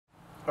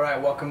Alright,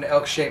 welcome to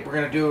ElkShape. We're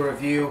going to do a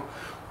review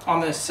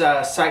on this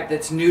sight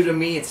that's new to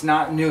me. It's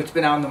not new, it's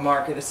been out in the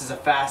market. This is a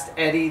Fast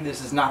Eddy.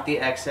 This is not the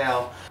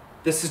XL.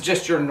 This is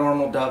just your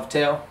normal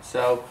dovetail,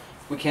 so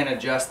we can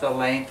adjust the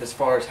length as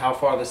far as how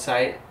far the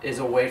sight is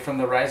away from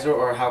the riser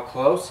or how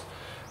close.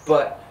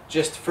 But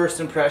just first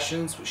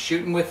impressions,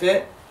 shooting with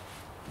it,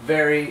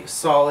 very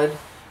solid.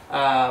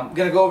 I'm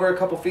going to go over a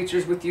couple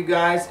features with you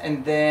guys,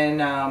 and then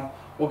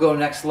we'll go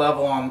next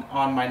level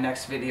on my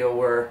next video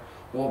where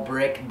we'll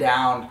break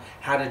down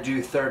how to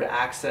do third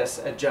axis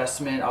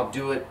adjustment. I'll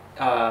do it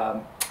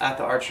at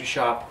the archery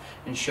shop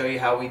and show you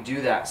how we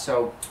do that.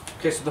 So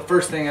the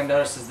first thing I've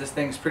noticed is this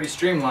thing's pretty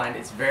streamlined.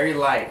 It's very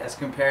light as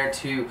compared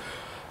to,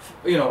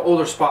 you know,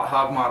 older spot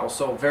hog models.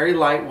 So very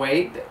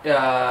lightweight.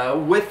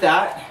 With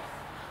that,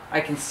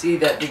 I can see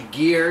that the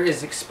gear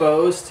is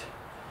exposed.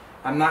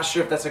 I'm not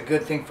sure if that's a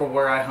good thing for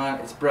where I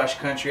hunt. It's brush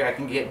country.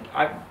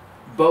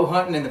 Bow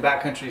hunting in the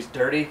backcountry is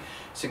dirty,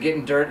 so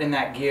getting dirt in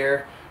that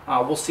gear.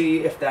 We'll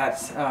see if that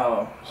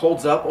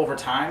holds up over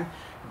time,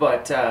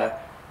 but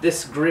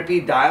this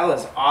grippy dial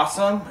is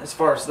awesome as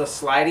far as the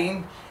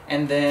sliding.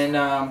 And then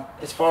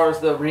as far as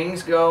the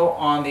rings go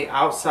on the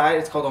outside,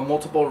 it's called a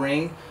multiple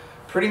ring.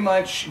 Pretty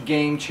much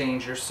game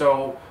changer.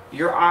 So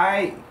your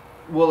eye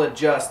will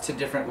adjust to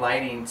different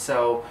lighting,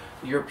 so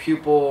your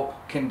pupil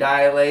can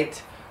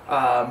dilate.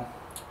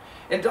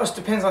 It just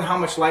depends on how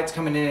much light's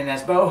coming in, and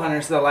as bow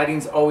hunters the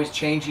lighting's always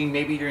changing.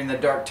 Maybe you're in the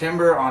dark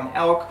timber on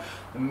elk,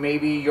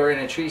 maybe you're in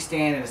a tree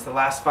stand and it's the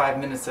last 5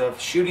 minutes of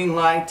shooting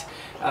light.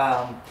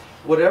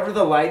 Whatever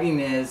the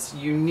lighting is,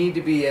 you need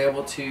to be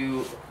able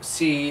to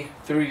see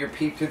through your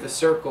peep through the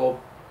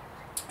circle,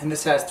 and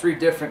this has 3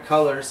 different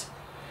colors,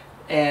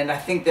 and I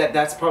think that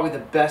that's probably the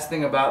best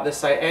thing about this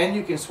sight. And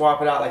you can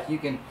swap it out, like you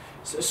can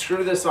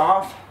screw this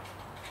off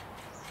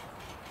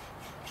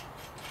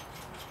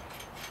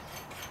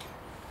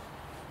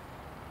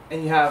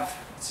and you have,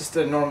 it's just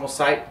a normal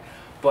sight,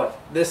 but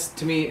this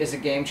to me is a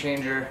game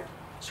changer.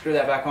 Screw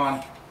that back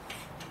on.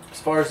 As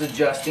far as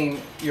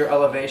adjusting your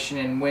elevation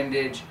and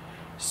windage,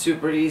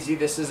 super easy.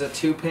 This is a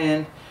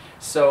 2-pin,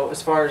 so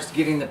as far as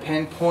getting the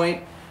pin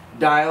point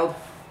dialed,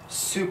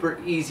 super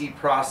easy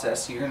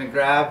process. You're going to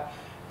grab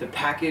the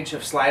package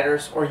of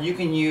sliders, or you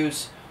can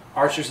use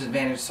Archer's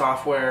Advantage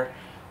software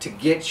to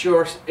get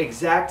your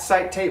exact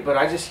sight tape, but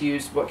I just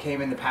used what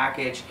came in the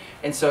package.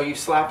 And so you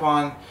slap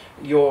on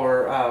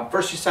your,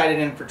 first you sight it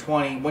in for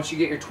 20. Once you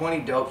get your 20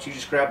 dopes, you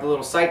just grab the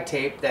little sight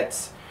tape,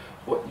 that's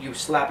what you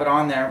slap it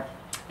on there,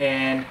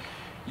 and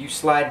you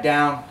slide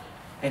down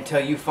until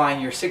you find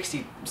your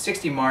 60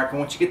 mark. And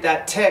once you get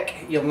that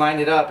tick, you line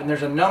it up, and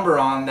there's a number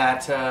on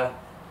that,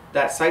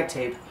 that sight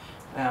tape.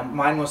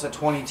 Mine was a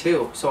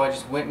 22, so I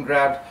just went and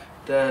grabbed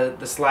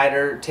the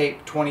slider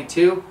tape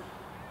 22,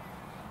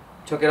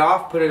 took it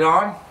off, put it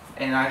on,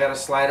 and I got a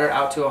slider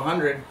out to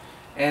 100,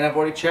 and I've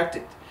already checked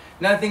it.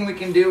 Another thing we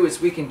can do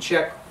is we can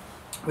check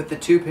with the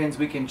 2 pins.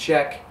 We can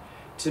check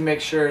to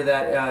make sure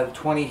that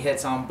 20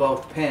 hits on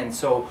both pins.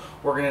 So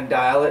we're going to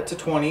dial it to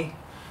 20,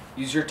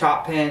 use your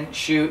top pin,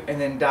 shoot,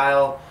 and then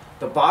dial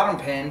the bottom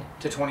pin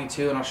to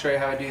 22, and I'll show you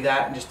how to do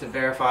that and just to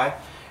verify.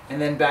 And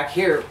then back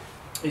here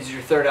is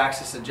your third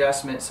axis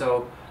adjustment.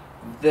 So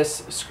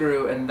this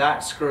screw and that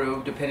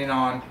screw, depending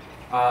on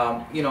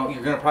you know,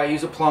 you're going to probably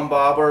use a plumb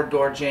bob or a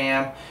door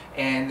jam,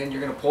 and then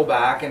you're going to pull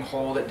back and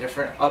hold it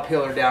different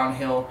uphill or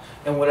downhill,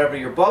 and whatever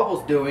your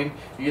bubble's doing,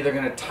 you're either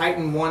going to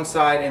tighten one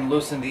side and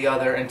loosen the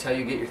other until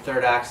you get your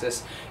third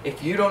axis.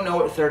 If you don't know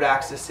what third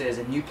axis is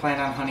and you plan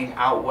on hunting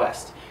out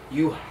west,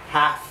 you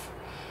have,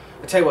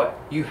 I'll tell you what,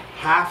 you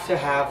have to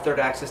have third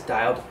axis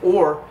dialed,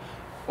 or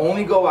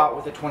only go out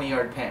with a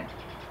 20-yard pin.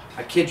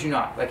 I kid you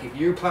not. Like if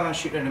you plan on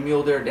shooting a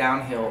mule deer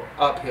downhill,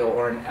 uphill,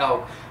 or an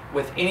elk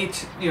with any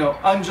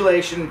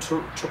undulation,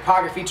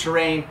 topography,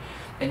 terrain,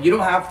 and you don't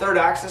have third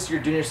axis,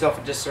 you're doing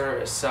yourself a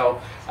disservice. So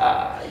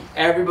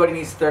everybody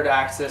needs third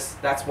axis.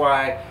 That's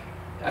why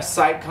a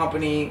sight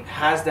company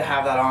has to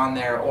have that on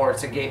there, or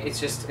it's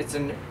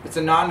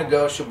a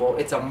non-negotiable.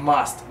 It's a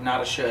must,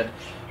 not a should.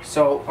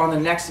 So on the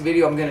next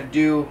video, I'm going to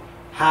do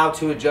how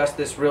to adjust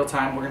this real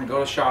time. We're going to go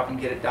to shop and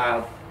get it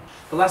dialed.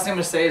 The last thing I'm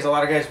going to say is, a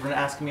lot of guys have been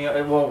asking me,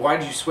 well, why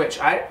did you switch?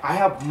 I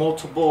have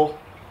multiple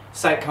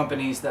sight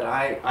companies that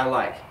I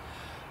like.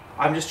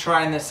 I'm just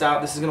trying this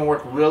out. This is going to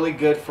work really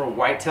good for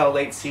whitetail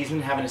late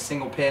season, having a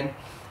single pin,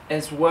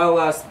 as well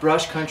as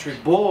brush country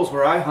bulls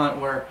where I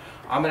hunt, where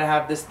I'm going to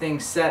have this thing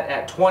set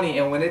at 20,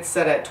 and when it's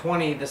set at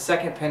 20, the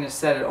second pin is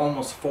set at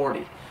almost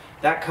 40.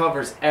 That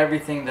covers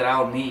everything that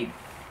I'll need.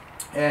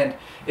 And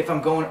if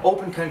I'm going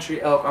open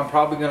country elk, I'm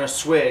probably going to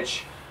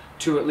switch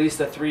to at least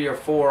a 3 or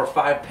 4 or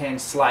 5 pin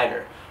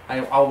slider.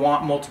 I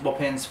want multiple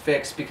pins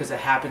fixed because it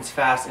happens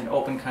fast in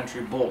open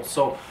country bulls.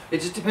 So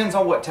it just depends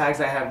on what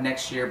tags I have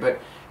next year. But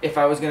if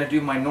I was going to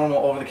do my normal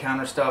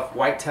over-the-counter stuff,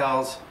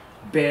 whitetails,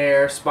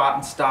 bear, spot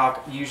and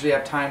stock, usually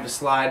have time to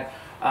slide.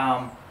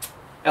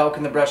 Elk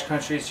in the brush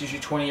country, it's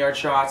usually 20-yard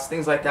shots,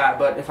 things like that.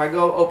 But if I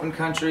go open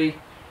country,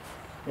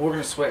 we're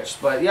going to switch.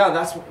 But yeah,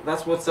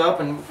 that's what's up,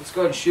 and let's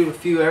go ahead and shoot a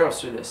few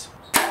arrows through this.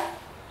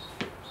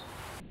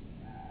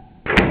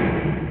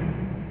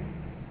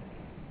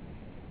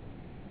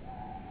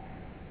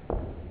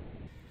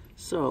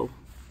 So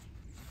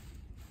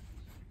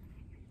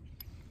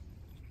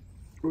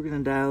we're gonna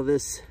dial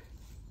this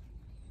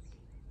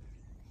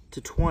to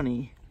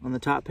 20 on the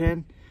top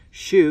pin,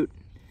 shoot,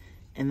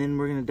 and then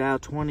we're gonna dial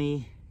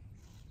 20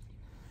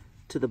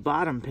 to the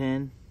bottom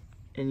pin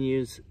and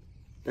use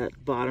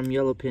that bottom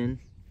yellow pin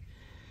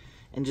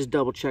and just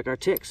double check our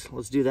ticks.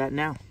 Let's do that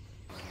now.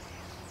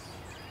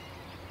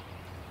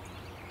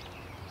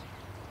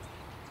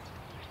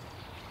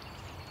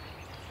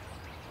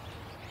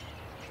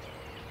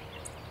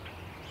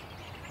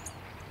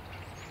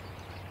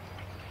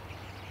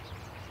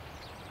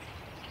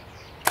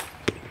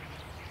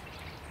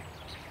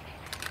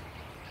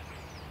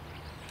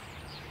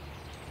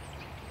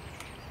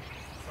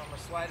 So I'm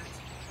gonna slide it.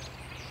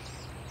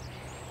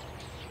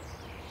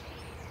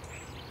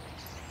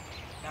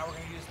 Now we're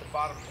going to use the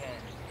bottom pin.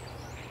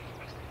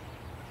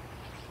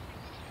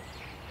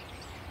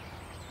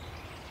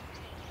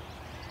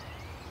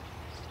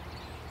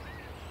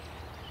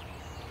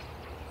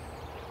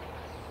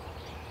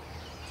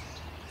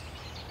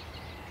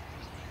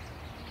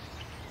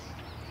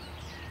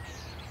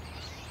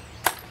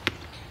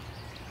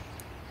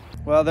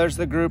 Well, there's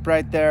the group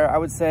right there. I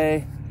would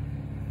say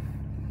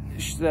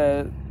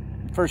the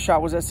first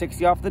shot was at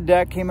 60 off the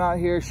deck, came out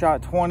here,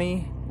 shot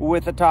 20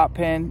 with the top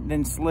pin,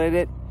 then slid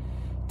it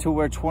to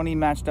where 20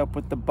 matched up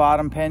with the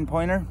bottom pin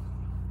pointer.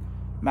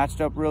 Matched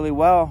up really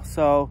well.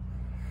 So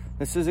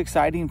this is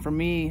exciting for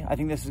me. I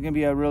think this is gonna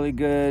be a really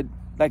good,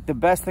 like the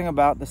best thing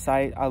about the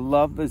sight, I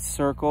love the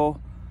circle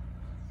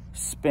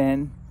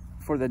spin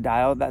for the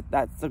dial.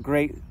 That's a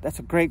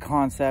great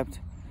concept.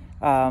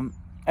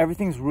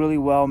 Everything's really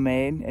well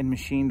made and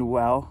machined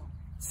well.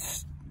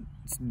 It's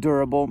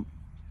durable.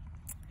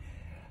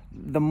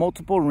 The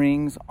multiple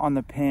rings on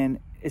the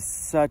pin is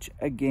such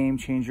a game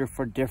changer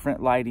for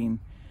different lighting.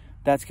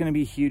 That's going to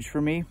be huge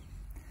for me.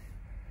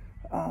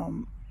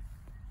 On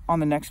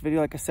the next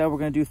video, like I said, we're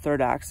going to do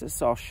third axis.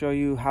 So I'll show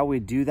you how we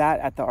do that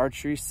at the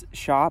archery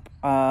shop.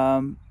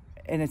 And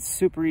it's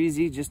super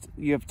easy. Just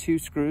you have 2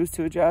 screws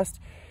to adjust.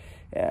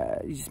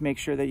 You just make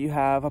sure that you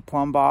have a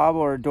plumb bob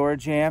or a door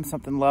jamb,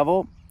 something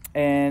level.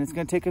 And it's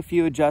going to take a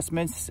few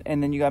adjustments.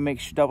 And then you got to make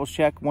sure, double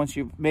check once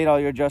you've made all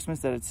your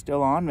adjustments that it's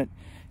still on. But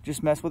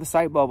just mess with the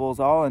sight bubbles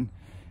all. And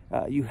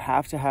you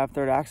have to have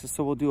third axis.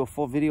 So we'll do a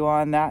full video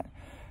on that.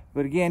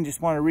 But again,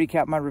 just want to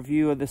recap my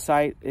review of the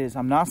sight.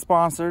 I'm not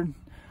sponsored.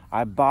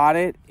 I bought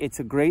it.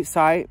 It's a great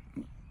sight.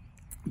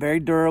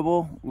 Very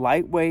durable,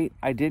 lightweight.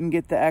 I didn't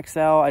get the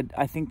XL.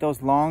 I think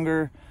those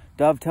longer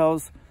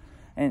dovetails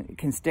and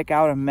can stick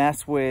out and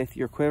mess with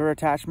your quiver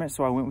attachment.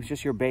 So I went with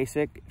just your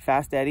basic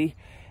fast eddy.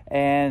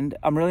 And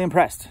I'm really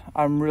impressed.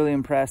 I'm really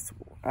impressed.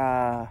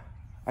 I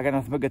got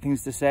nothing but good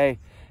things to say.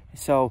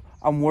 So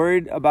I'm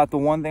worried about, the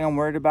one thing I'm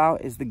worried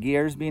about is the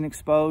gears being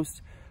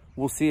exposed.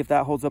 We'll see if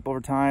that holds up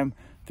over time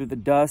through the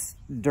dust,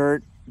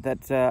 dirt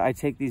that I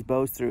take these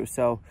bows through.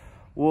 So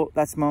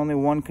that's my only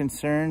one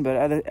concern, but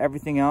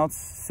everything else,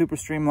 super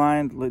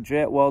streamlined,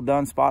 legit, well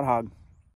done, Spot Hogg.